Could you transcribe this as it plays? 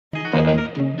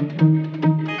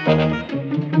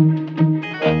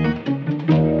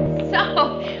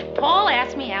Paul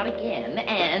asked me out again,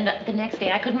 and the next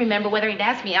day I couldn't remember whether he'd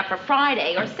asked me out for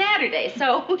Friday or Saturday,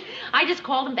 so I just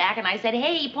called him back and I said,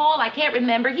 "Hey, Paul, I can't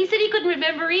remember." He said he couldn't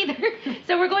remember either,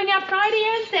 so we're going out Friday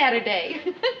and Saturday.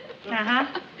 Uh-huh.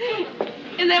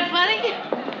 Isn't that funny?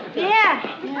 Yeah.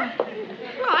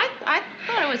 Well, I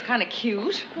thought it was kind of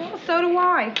cute. Well, so do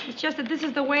I. It's just that this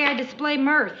is the way I display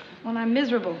mirth when I'm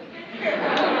miserable.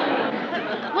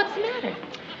 What's the matter?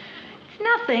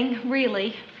 Nothing,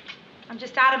 really. I'm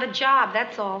just out of a job,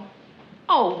 that's all.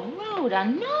 Oh, Rhoda,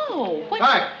 no. What?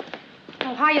 Hi.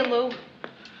 Oh, hiya, Lou.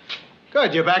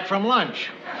 Good, you're back from lunch.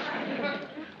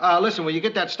 Listen, will you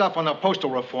get that stuff on the postal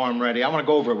reform ready? I want to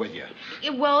go over it with you.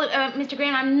 Well, Mr.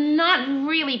 Grant, I'm not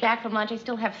really back from lunch. I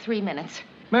still have 3 minutes.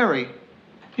 Mary,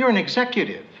 you're an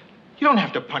executive. You don't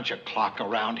have to punch a clock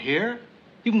around here.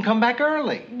 You can come back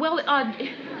early. Well,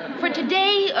 for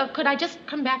today, could I just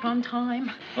come back on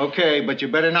time? Okay, but you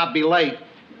better not be late.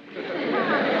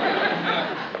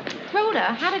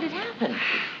 Rhoda, how did it happen?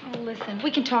 Oh, listen,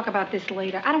 we can talk about this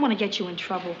later. I don't want to get you in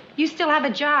trouble. You still have a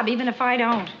job, even if I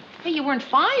don't. Hey, you weren't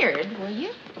fired, were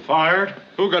you? Fired?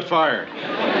 Who got fired?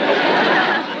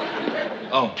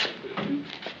 Oh.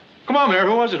 Come on, Mary,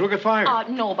 who was it? Who got fired?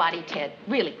 Nobody, Ted.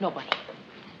 Really, nobody.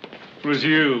 It was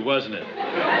you, wasn't it?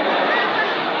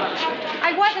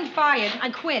 I wasn't fired. I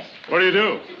quit. What do you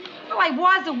do? Well, I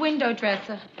was a window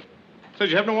dresser. Did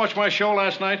you happen to watch my show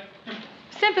last night?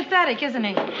 Sympathetic, isn't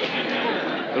he?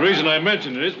 The reason I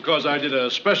mentioned it is because I did a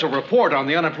special report on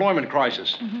the unemployment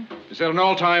crisis. Mm-hmm. It's at an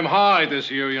all-time high this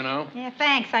year, you know. Yeah,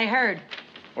 thanks, I heard.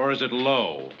 Or is it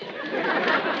low?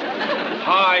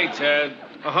 Hi, Ted.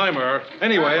 Hi, Mer.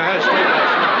 Anyway, I had a straight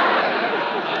last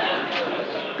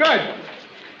night. Good.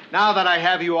 Now that I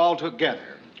have you all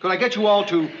together, could I get you all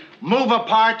to move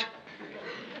apart?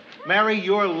 Mary,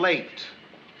 you're late.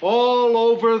 All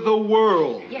over the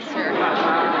world. Yes, sir.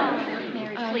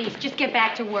 Mary, please, just get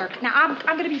back to work. Now, I'm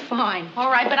going to be fine.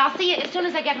 All right, but I'll see you as soon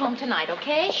as I get home tonight,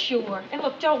 okay? Sure. And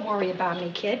look, don't worry about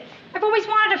me, kid. I've always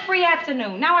wanted a free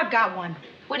afternoon. Now I've got one.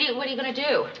 What are you going to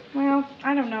do? Well,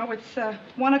 I don't know. It's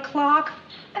 1 o'clock.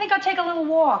 I think I'll take a little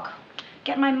walk.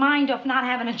 Get my mind off not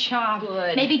having a job.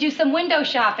 Good. Maybe do some window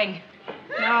shopping.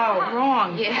 No,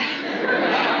 wrong.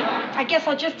 Yeah. I guess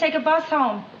I'll just take a bus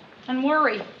home and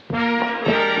worry.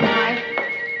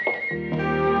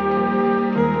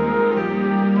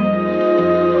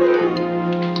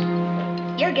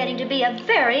 You're getting to be a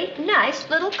very nice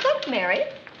little cook, Mary.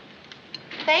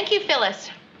 Thank you, Phyllis.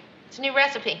 It's a new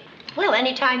recipe. Well,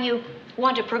 anytime you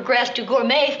want to progress to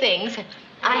gourmet things,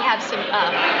 I have some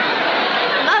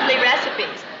lovely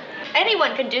recipes.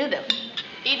 Anyone can do them.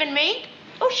 Even me?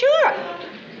 Oh, sure.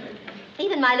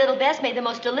 Even my little Bess made the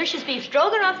most delicious beef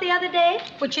stroganoff the other day.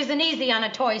 Which isn't easy on a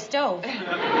toy stove.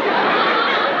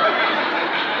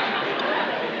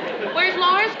 Where's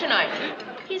Lars tonight?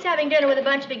 He's having dinner with a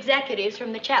bunch of executives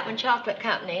from the Chapman Chocolate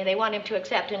Company. They want him to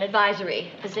accept an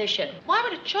advisory position. Why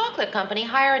would a chocolate company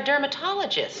hire a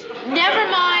dermatologist? Never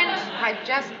mind. I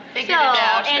just figured it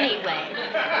out. So, anyway,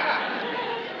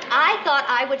 I thought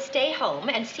I would stay home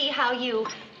and see how you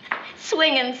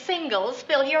swinging singles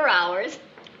fill your hours.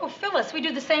 Oh, Phyllis, we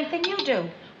do the same thing you do.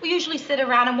 We usually sit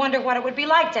around and wonder what it would be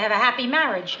like to have a happy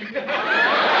marriage. Would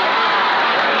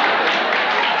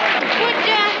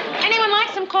anyone like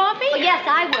some coffee? Oh, yes,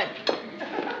 I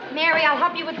would. Mary, I'll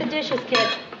help you with the dishes, kid.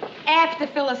 After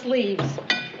Phyllis leaves.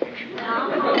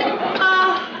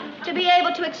 To be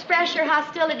able to express your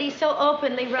hostility so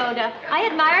openly, Rhoda. I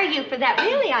admire you for that.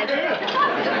 Really, I do.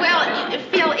 Well,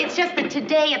 Phil, it's just that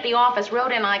today at the office,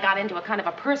 Rhoda and I got into a kind of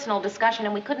a personal discussion,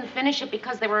 and we couldn't finish it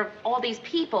because there were all these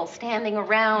people standing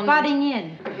around. Butting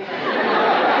in.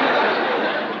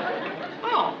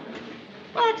 Oh.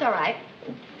 Well, that's all right.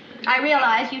 I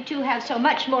realize you two have so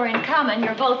much more in common.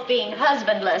 You're both being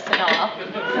husbandless and all.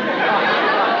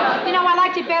 You know, I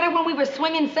liked it better when we were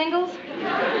swinging singles.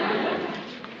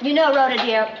 You know, Rhoda,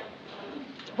 dear,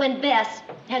 when Bess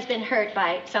has been hurt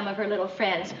by some of her little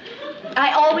friends,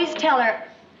 I always tell her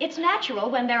it's natural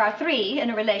when there are 3 in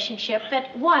a relationship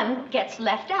that one gets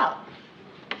left out.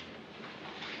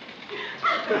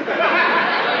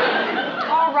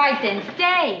 All right, then,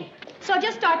 stay. So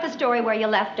just start the story where you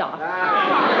left off.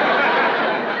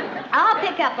 I'll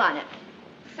pick up on it.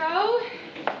 So,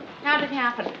 how did it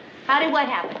happen? How did what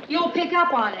happen? You'll pick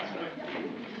up on it.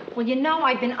 Well, you know,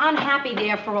 I've been unhappy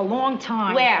there for a long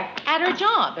time. Where? At her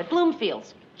job, at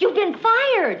Bloomfield's. You've been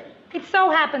fired. It so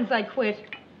happens I quit.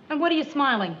 And what are you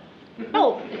smiling?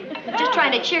 Oh, just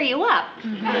trying to cheer you up.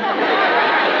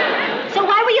 So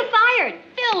why were you fired?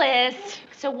 Phyllis!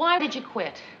 So why did you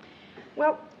quit?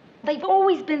 Well, They've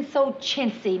always been so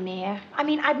chintzy, Mayor. I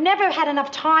mean, I've never had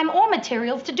enough time or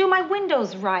materials to do my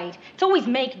windows right. It's always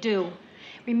make do.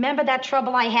 Remember that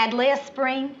trouble I had last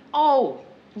spring? Oh,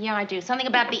 yeah, I do. Something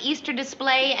about the Easter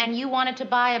display, and you wanted to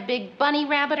buy a big bunny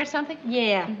rabbit or something?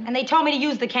 Yeah, and they told me to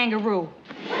use the kangaroo.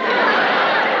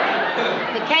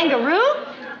 The kangaroo?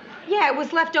 Yeah, it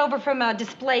was left over from a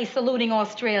display saluting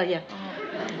Australia.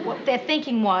 What their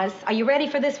thinking was, are you ready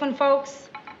for this one, folks?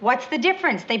 What's the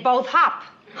difference? They both hop.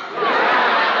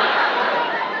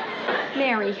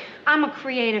 Mary, I'm a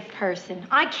creative person.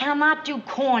 I cannot do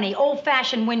corny,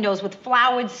 old-fashioned windows with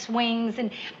flowered swings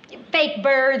and fake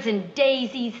birds and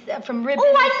daisies from ribbons.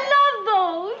 Oh, I love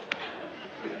those.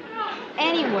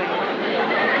 Anyway,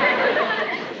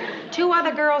 2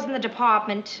 other girls in the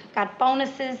department got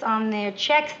bonuses on their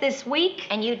checks this week.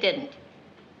 And you didn't.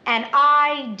 And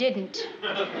I didn't.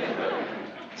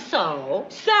 So?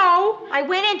 So I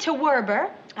went into Werber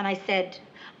and I said,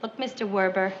 look, Mr.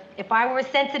 Werber, if I were a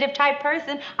sensitive type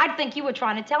person, I'd think you were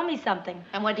trying to tell me something.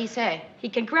 And what did he say? He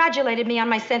congratulated me on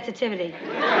my sensitivity.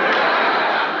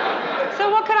 So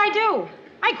what could I do?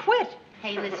 I quit.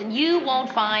 Hey, listen, you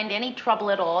won't find any trouble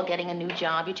at all getting a new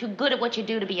job. You're too good at what you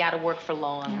do to be out of work for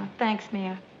long. Oh, thanks,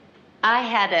 Mayor. I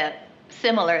had a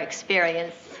similar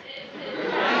experience.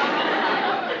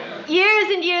 Years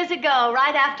and years ago,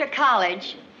 right after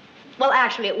college. Well,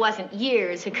 actually, it wasn't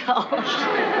years ago.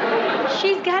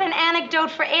 She's got an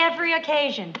anecdote for every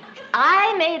occasion.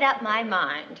 I made up my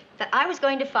mind that I was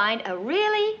going to find a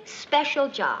really special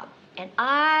job. And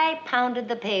I pounded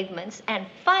the pavements, and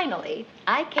finally,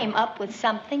 I came up with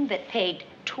something that paid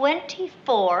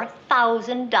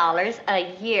 $24,000 a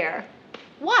year.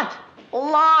 What?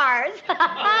 Lars.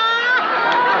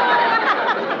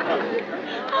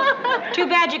 Too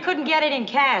bad you couldn't get it in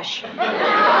cash. My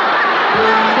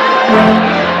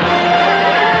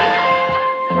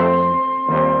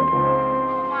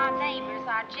neighbors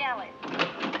are jealous.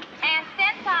 And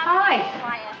since I'm Hi.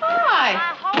 Hi.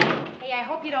 Hey, I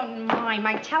hope you don't mind.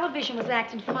 My television was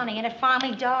acting funny, and it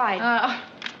finally died.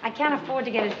 I can't afford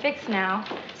to get it fixed now.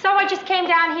 So I just came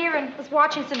down here and was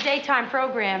watching some daytime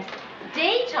programs.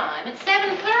 Daytime? It's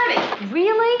 7:30.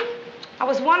 Really? I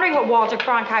was wondering what Walter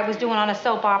Cronkite was doing on a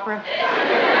soap opera.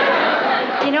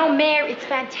 You know, Mayor, it's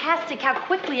fantastic how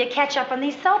quickly you catch up on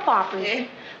these soap operas.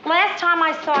 Last time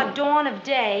I saw Dawn of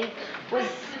Day was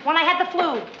when I had the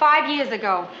flu 5 years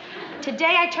ago.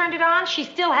 Today I turned it on, she's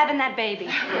still having that baby.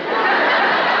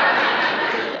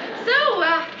 So,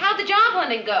 how'd the job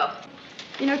hunting go?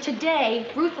 You know, today,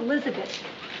 Ruth Elizabeth,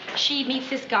 she meets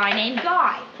this guy named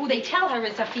Guy, who they tell her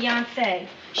is her fiancé.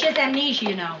 She has amnesia,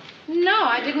 you know. No,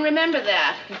 I didn't remember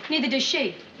that. Neither does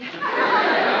she.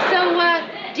 So,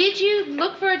 did you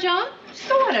look for a job?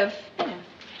 Sort of.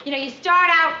 You know, you start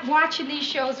out watching these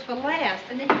shows for laughs,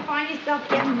 and then you find yourself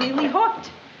getting really hooked.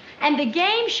 And the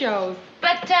game shows.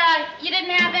 But, you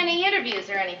didn't have any interviews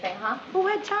or anything, huh? Who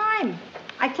had time?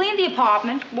 I cleaned the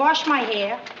apartment, washed my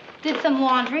hair, did some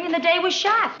laundry, and the day was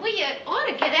shot. Well, you ought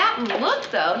to get out and look,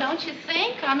 though, don't you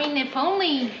think? I mean, if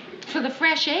only for the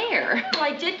fresh air. Well,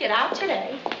 I did get out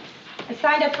today. I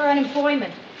signed up for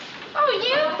unemployment. Oh,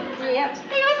 you? Yep.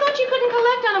 Hey, I thought you couldn't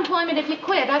collect unemployment if you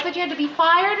quit. I thought you had to be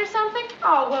fired or something.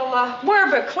 Oh, well,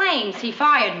 Werber claims he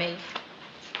fired me.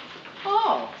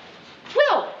 Oh.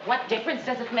 Well, what difference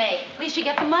does it make? At least you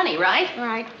get the money, right? All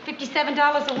right,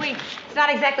 $57 a week. It's not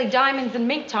exactly diamonds and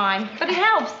mink time, but it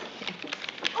helps.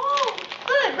 Oh,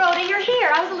 good, Rhoda, you're here.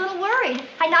 I was a little worried.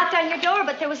 I knocked on your door,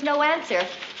 but there was no answer.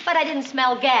 But I didn't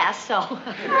smell gas, so...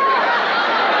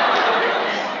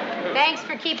 Thanks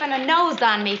for keeping a nose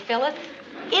on me, Phyllis.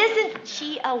 Isn't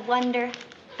she a wonder?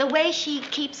 The way she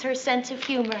keeps her sense of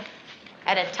humor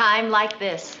at a time like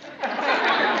this.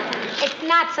 It's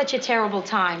not such a terrible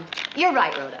time. You're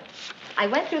right, Rhoda. I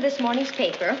went through this morning's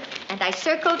paper, and I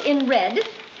circled in red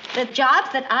the jobs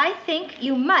that I think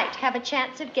you might have a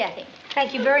chance of getting.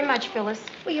 Thank you very much, Phyllis.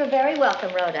 Well, you're very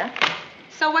welcome, Rhoda.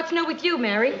 So what's new with you,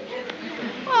 Mary?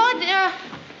 Oh,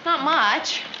 not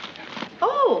much.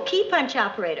 Oh, key punch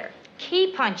operator.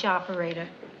 Key punch operator.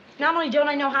 Not only don't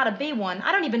I know how to be one,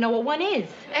 I don't even know what one is.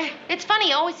 It's funny,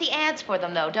 you always see ads for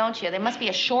them, though, don't you? There must be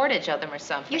a shortage of them or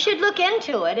something. You should look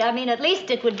into it. I mean, at least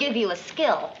it would give you a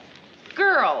skill.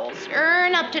 Girls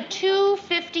earn up to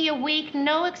 $250 a week,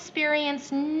 no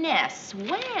experience ness.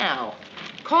 Wow.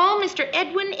 Call Mr.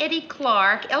 Edwin Eddie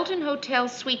Clark, Elton Hotel,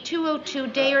 Suite 202,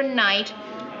 day or night,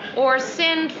 or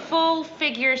send full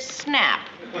figure snap.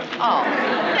 Oh,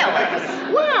 Phyllis.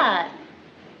 What?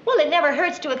 Well, it never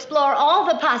hurts to explore all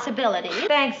the possibilities.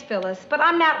 Thanks, Phyllis, but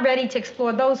I'm not ready to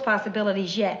explore those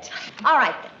possibilities yet. All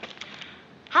right, then.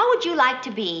 How would you like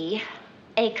to be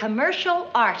a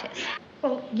commercial artist?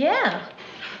 Well, yeah.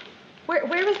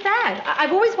 Where is that?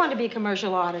 I've always wanted to be a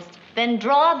commercial artist. Then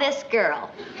draw this girl.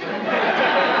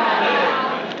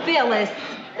 Phyllis,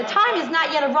 the time has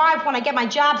not yet arrived when I get my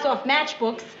jobs off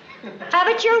matchbooks. Have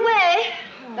it your way,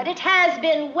 but it has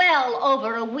been well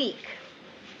over a week.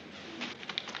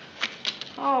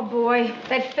 Oh, boy,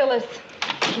 that Phyllis,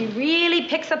 she really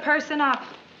picks a person up.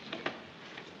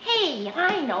 Hey,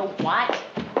 I know what.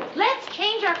 Let's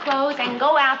change our clothes and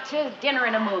go out to dinner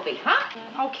and a movie,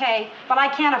 huh? Okay, but I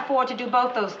can't afford to do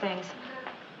both those things.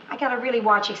 I gotta really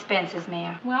watch expenses,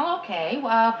 Mayor. Well, okay.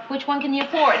 Which one can you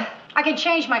afford? I can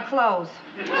change my clothes.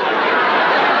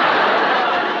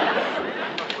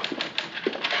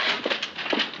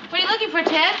 What are you looking for,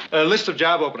 Ted? A list of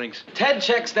job openings. Ted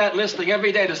checks that listing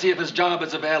every day to see if his job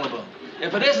is available.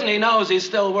 If it isn't, he knows he's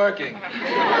still working.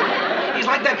 He's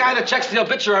like that guy that checks the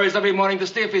obituaries every morning to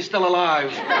see if he's still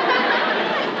alive.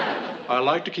 I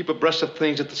like to keep abreast of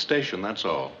things at the station, that's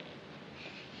all.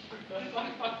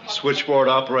 Switchboard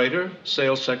operator,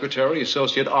 sales secretary,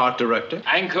 associate art director.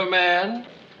 Anchorman.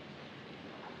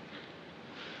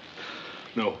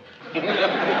 No.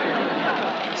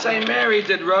 Say, Mary,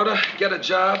 did Rhoda get a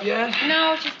job yet?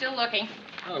 No, she's still looking.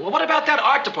 Oh, well, what about that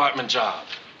art department job?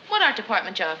 What art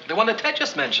department job? The one that Ted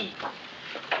just mentioned.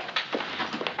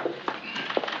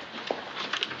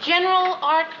 General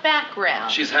art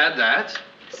background. She's had that.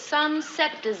 Some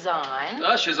set design.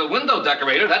 She's a window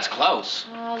decorator. That's close.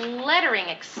 Lettering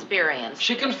experience.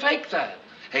 She can fake that.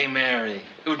 Hey, Mary,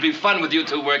 it would be fun with you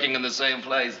two working in the same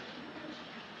place.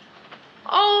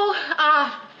 Oh,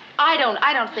 I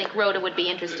don't think Rhoda would be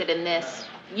interested in this.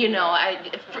 You know,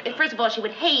 first of all, she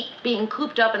would hate being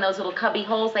cooped up in those little cubby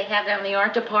holes they have down in the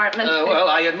art department. Well,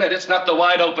 I admit it's not the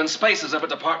wide open spaces of a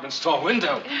department store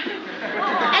window.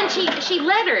 And she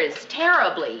letters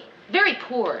terribly. Very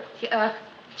poor.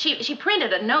 She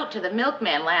printed a note to the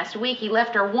milkman last week. He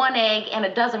left her 1 egg and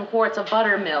a dozen quarts of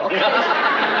buttermilk.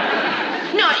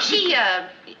 No,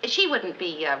 she wouldn't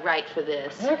be right for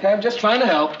this. Okay, I'm just trying to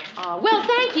help. Well,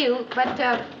 thank you,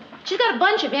 but she's got a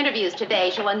bunch of interviews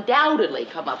today. She'll undoubtedly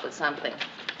come up with something.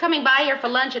 Coming by here for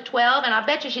lunch at 12, and I'll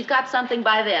bet you she's got something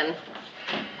by then.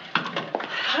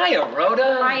 Hiya,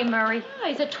 Rhoda. Hi, Murray. Oh,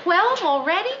 is it 12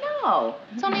 already? No.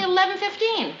 It's only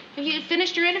 11:15. Have you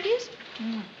finished your interviews?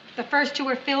 The first 2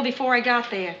 were filled before I got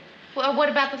there. Well, what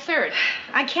about the third?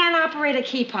 I can't operate a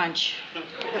key punch.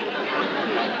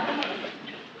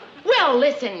 Well,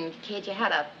 listen, kid, you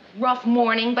had a rough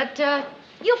morning, but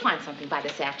you'll find something by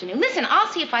this afternoon. Listen, I'll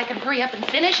see if I can hurry up and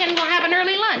finish, and we'll have an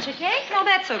early lunch, okay? No,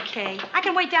 that's okay. I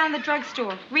can wait down in the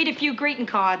drugstore, read a few greeting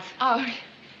cards. Oh,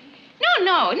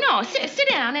 no. Sit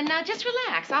down and just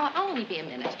relax. I'll only be a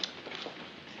minute.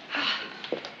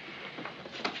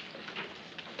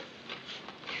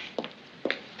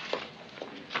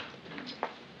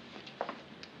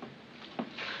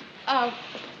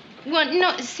 Well,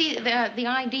 no, see, the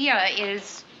idea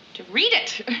is to read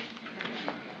it.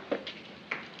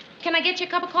 Can I get you a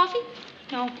cup of coffee?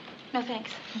 No,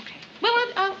 thanks. Okay. Well,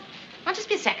 I'll just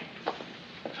be a second.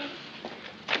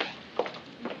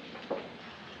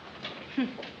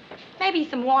 Maybe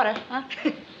some water, huh?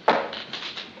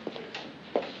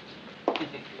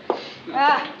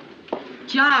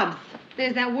 Jobs.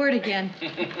 There's that word again.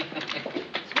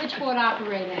 Switchboard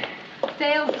operator.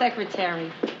 Sales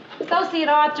secretary. Associate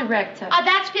art director.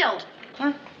 That's filled.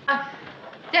 Huh?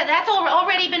 That's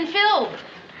already been filled.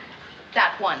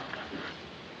 That one.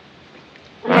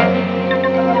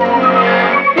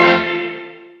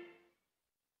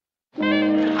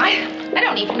 I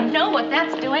don't even know what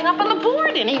that's doing up on the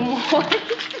board anymore.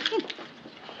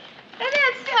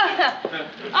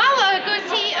 I'll go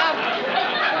see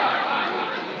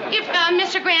if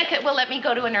Mr. Grant will let me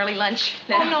go to an early lunch.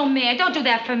 Oh, no, Mayor, don't do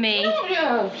that for me.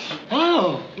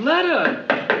 Oh, letter.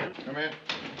 Come in.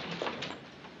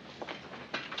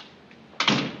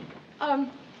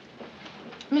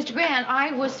 Mr. Grant,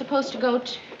 I was supposed to go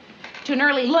to an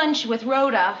early lunch with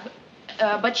Rhoda,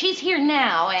 but she's here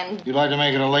now, and... You'd like to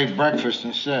make it a late breakfast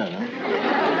instead, huh?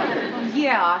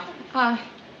 Yeah.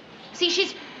 See,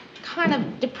 she's kind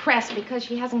of depressed because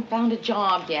she hasn't found a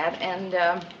job yet, and,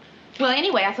 well,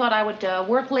 anyway, I thought I would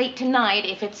work late tonight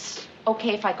if it's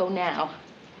okay if I go now.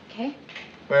 Okay?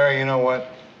 Barry, you know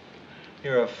what?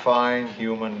 You're a fine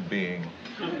human being.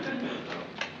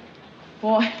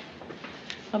 Boy,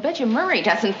 I'll bet you Murray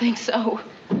doesn't think so.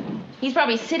 He's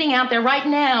probably sitting out there right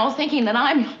now thinking that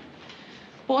I'm...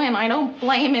 Boy, and I don't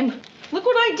blame him. Look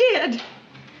what I did.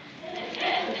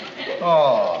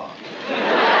 Oh.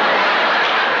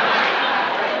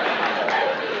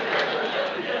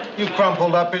 You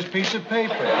crumpled up his piece of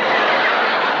paper.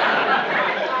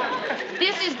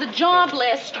 This is the job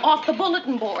list off the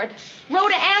bulletin board.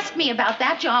 Rhoda asked me about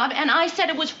that job, and I said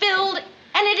it was filled, and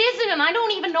it isn't, and I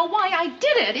don't even know why I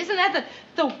did it. Isn't that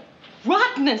the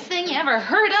rottenest thing you ever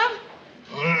heard of?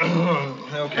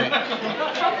 Okay.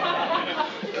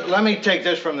 Let me take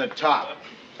this from the top.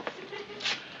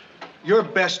 Your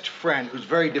best friend, who's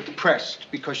very depressed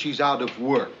because she's out of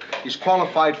work, is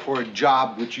qualified for a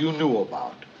job which you knew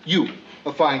about. You,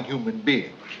 a fine human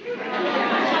being.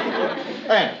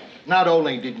 And not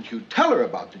only didn't you tell her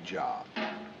about the job,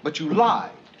 but you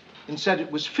lied and said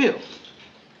it was filled.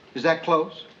 Is that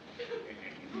close?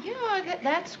 Yeah,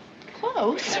 that's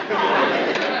close.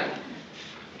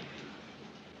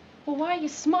 Well, why are you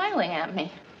smiling at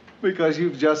me? Because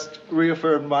you've just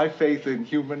reaffirmed my faith in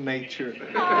human nature.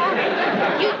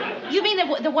 You mean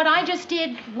that what I just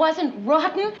did wasn't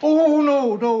rotten? Oh,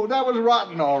 no, that was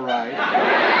rotten, all right.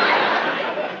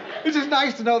 It's just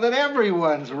nice to know that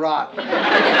everyone's rotten.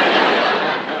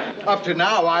 Up to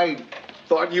now, I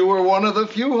thought you were one of the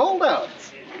few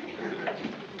holdouts.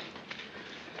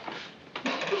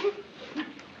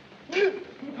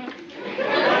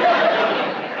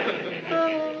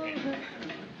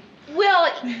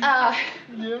 Well,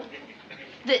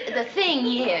 the thing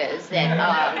is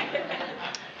that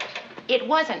it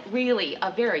wasn't really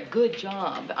a very good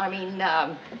job. I mean,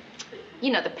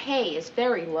 the pay is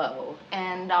very low,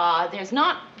 and there's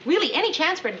not really any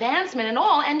chance for advancement at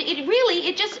all, and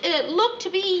it just looked to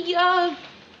be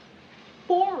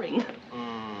boring.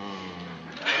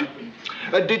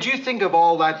 Did you think of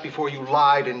all that before you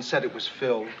lied and said it was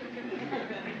filled?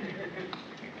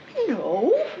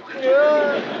 No.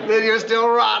 Yeah, then you're still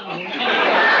rotten.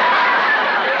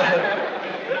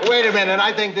 Wait a minute,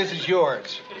 I think this is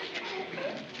yours.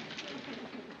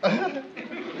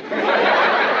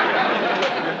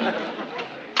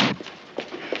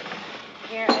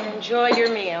 Here, and enjoy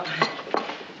your meal.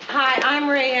 Hi, I'm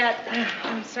Rayette.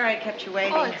 I'm sorry I kept you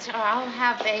waiting. Oh, I'll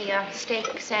have a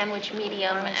steak sandwich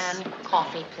medium and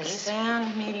coffee, please.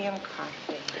 Medium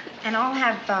coffee. And I'll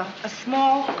have a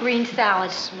small green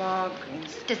salad. Small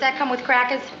greens. Does that come with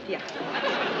crackers? Yeah.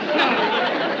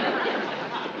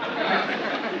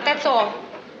 That's all.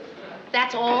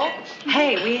 That's all?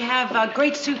 Hey, we have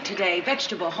great soup today,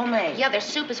 vegetable, homemade. Yeah, their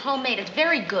soup is homemade. It's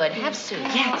very good. Have soup.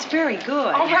 Yeah, it's very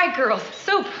good. All right, girls,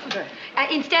 soup. Good.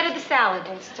 Instead of the salad.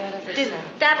 Instead of the Does salad.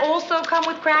 that also come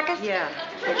with crackers? Yeah.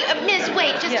 Miss,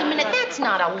 wait just Yeah. a minute. That's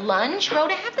not a lunch.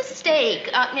 Rhoda, have the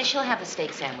steak. Miss, she'll have the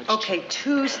steak sandwich. Okay,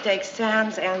 2 steak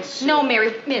sands and soup. No,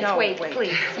 Mary, Miss, No, wait, wait.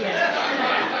 please.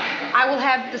 Yes. I will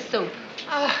have the soup.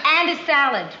 And a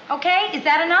salad, okay? Is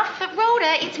that enough? But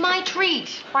Rhoda, it's my treat.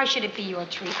 Why should it be your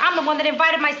treat? I'm the one that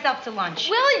invited myself to lunch.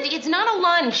 Well, it's not a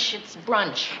lunch. It's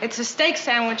brunch. It's a steak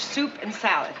sandwich, soup, and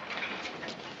salad.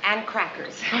 And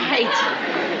crackers. Right.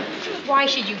 Why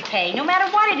should you pay, no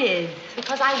matter what it is?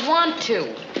 Because I want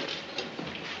to.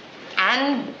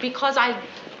 And because I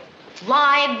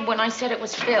lied when I said it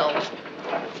was filled.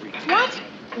 What?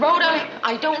 Rhoda,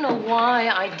 I don't know why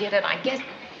I did it. I guess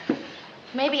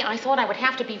maybe I thought I would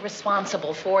have to be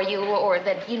responsible for you, or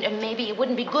that, maybe it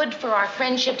wouldn't be good for our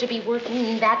friendship to be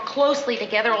working that closely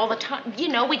together all the time.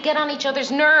 We'd get on each other's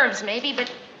nerves, maybe,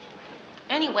 but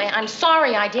anyway, I'm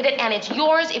sorry I did it, and it's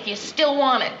yours if you still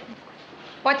want it.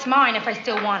 What's mine if I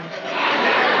still want it?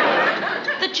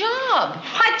 The job.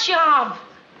 What job?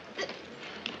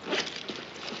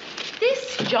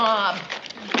 This job.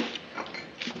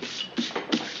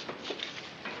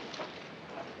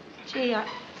 Gee,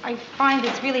 I find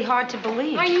this really hard to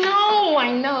believe. I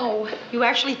know. You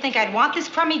actually think I'd want this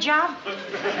crummy job?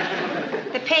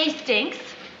 The pay stinks.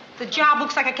 The job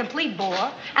looks like a complete bore.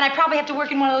 And I probably have to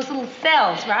work in one of those little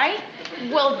cells, right?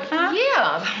 Well, Huh?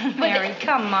 yeah. But Mary,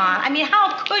 come on. I mean,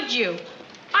 how could you?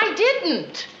 I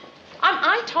didn't.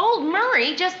 I told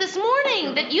Murray just this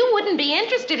morning that you wouldn't be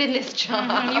interested in this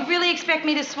job. You really expect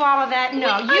me to swallow that? No,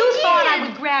 Well, you thought I did.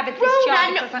 would grab at this Rhoda,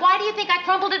 job. no, because I- why do you think I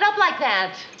crumpled it up like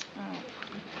that?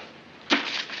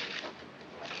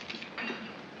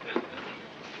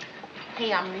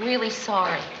 Hey, I'm really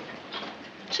sorry.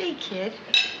 Gee, kid,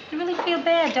 you really feel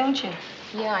bad, don't you?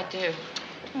 Yeah, I do.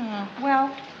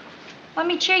 Well, let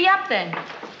me cheer you up then.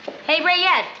 Hey,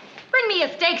 Rayette, bring me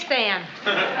a steak stand.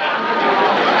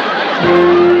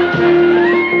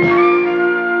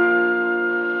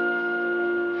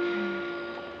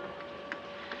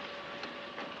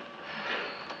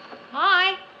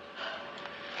 Hi.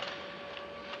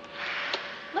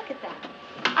 Look at that.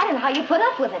 I don't know how you put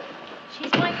up with it.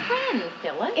 She's my friend,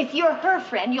 Phyllis. If you're her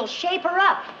friend, you'll shape her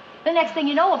up. The next thing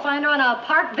you know, we'll find her on a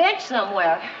park bench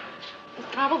somewhere. She's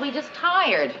probably just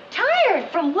tired. Tired?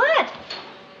 From what?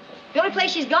 The only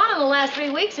place she's gone in the last 3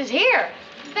 weeks is here.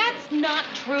 that's not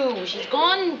true. She's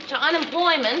gone to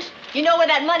unemployment. You know where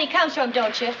that money comes from,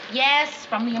 don't you? Yes,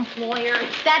 from the employer.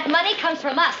 That money comes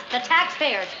from us, the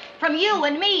taxpayers. From you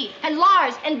and me and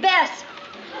Lars and Bess.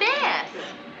 Bess,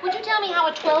 would you tell me how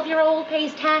a 12-year-old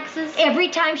pays taxes? Every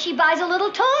time she buys a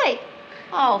little toy.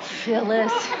 Oh,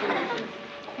 Phyllis.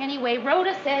 Anyway,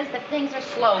 Rhoda says that things are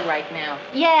slow right now.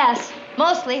 Yes,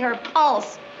 mostly her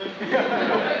pulse.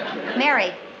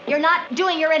 Mary, you're not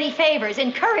doing her any favors,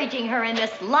 encouraging her in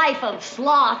this life of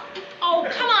sloth. Oh,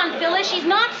 come on, Phyllis. She's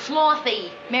not slothy.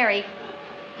 Mary,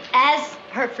 as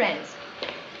her friends,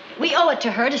 we owe it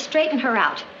to her to straighten her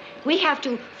out. We have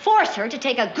to force her to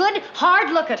take a good, hard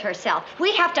look at herself.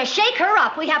 We have to shake her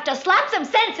up. We have to slap some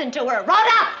sense into her.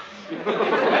 Rhoda!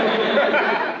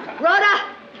 Rhoda!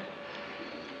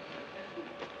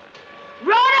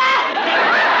 Rhoda!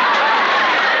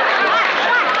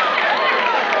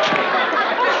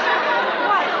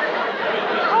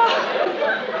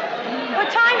 What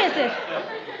time is it?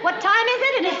 What time is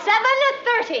it? It is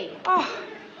 7:30.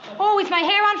 Oh, is my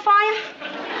hair on fire?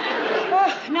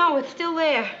 Oh, no, it's still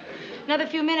there. Another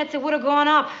few minutes, it would have gone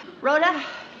up. Rhoda,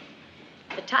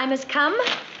 the time has come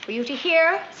for you to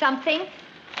hear something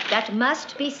that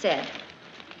must be said.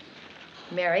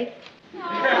 Mary?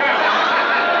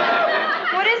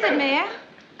 What is it, Mayor?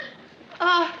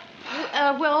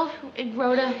 Well,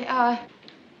 Rhoda,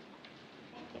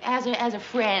 as a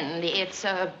friend, it's,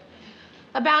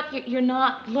 about you're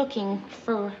not looking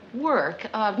for work.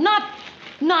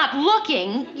 Not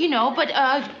looking, you know, but,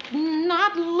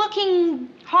 not looking...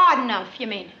 Hard enough, you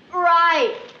mean?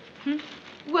 Right.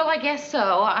 Well, I guess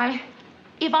so.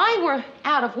 If I were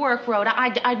out of work, Rhoda,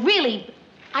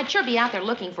 I'd sure be out there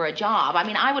looking for a job. I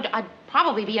mean, I'd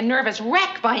probably be a nervous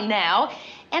wreck by now.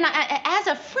 And as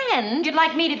a friend... You'd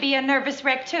like me to be a nervous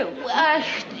wreck, too?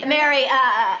 Mary,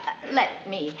 let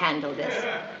me handle this.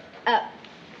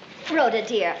 Rhoda,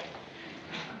 dear,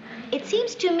 it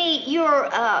seems to me you're,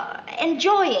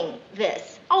 enjoying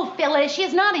this. Oh, Phyllis,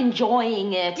 she's not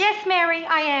enjoying it. Yes, Mary,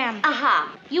 I am.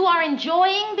 Aha. You are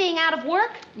enjoying being out of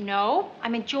work? No,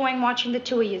 I'm enjoying watching the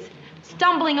two of you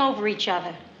stumbling over each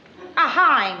other.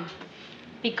 Aheim.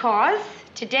 Because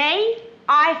today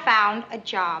I found a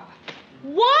job.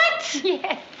 What?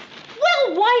 Yes.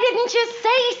 Well, why didn't you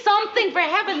say something, for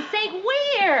heaven's sake?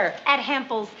 Where? At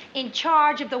Hempel's, in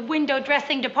charge of the window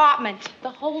dressing department. The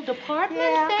whole department?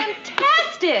 Yeah.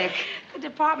 Fantastic. The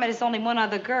department is only one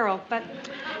other girl, but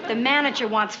the manager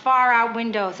wants far-out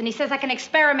windows, and he says I can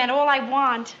experiment all I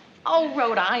want. Oh,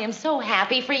 Rhoda, I am so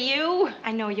happy for you.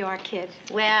 I know you are, kid.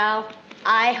 Well,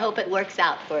 I hope it works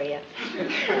out for you.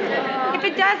 If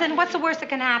it doesn't, what's the worst that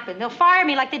can happen? They'll fire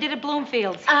me like they did at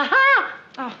Bloomfield's. Aha!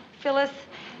 Oh, Phyllis,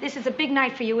 this is a big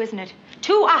night for you, isn't it?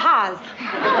 2 ahas.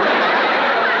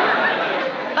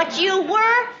 But you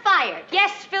were fired.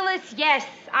 Yes, Phyllis, yes,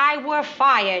 I were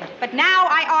fired. But now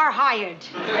I are hired.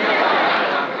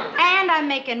 And I'm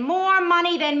making more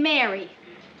money than Mary.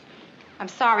 I'm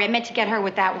sorry, I meant to get her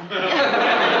with that one.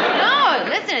 No,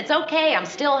 listen, it's okay. I'm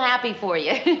still happy for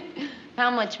you. How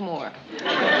much more?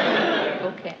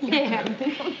 Okay. Yeah.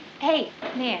 Hey,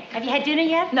 Nan, have you had dinner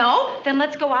yet? No? Then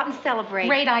let's go out and celebrate.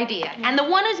 Great idea. And the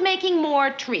one who's making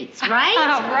more treats, right?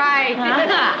 Oh, right.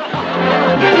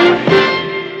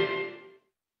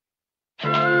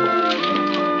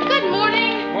 Good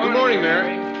morning. Good morning,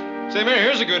 Mary. Say, Mary,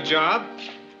 here's a good job.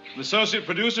 An associate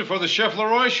producer for the Chef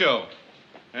Leroy show.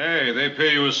 Hey, they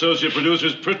pay you associate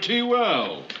producers pretty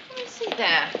well. Let me see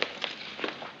that.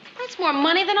 That's more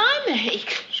money than I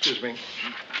make. Excuse me.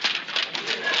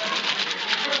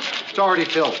 It's already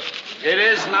filled. It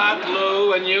is not,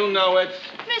 Lou, and you know it.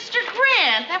 Mr.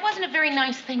 Grant, that wasn't a very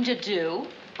nice thing to do.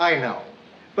 I know.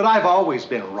 But I've always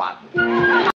been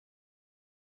rotten.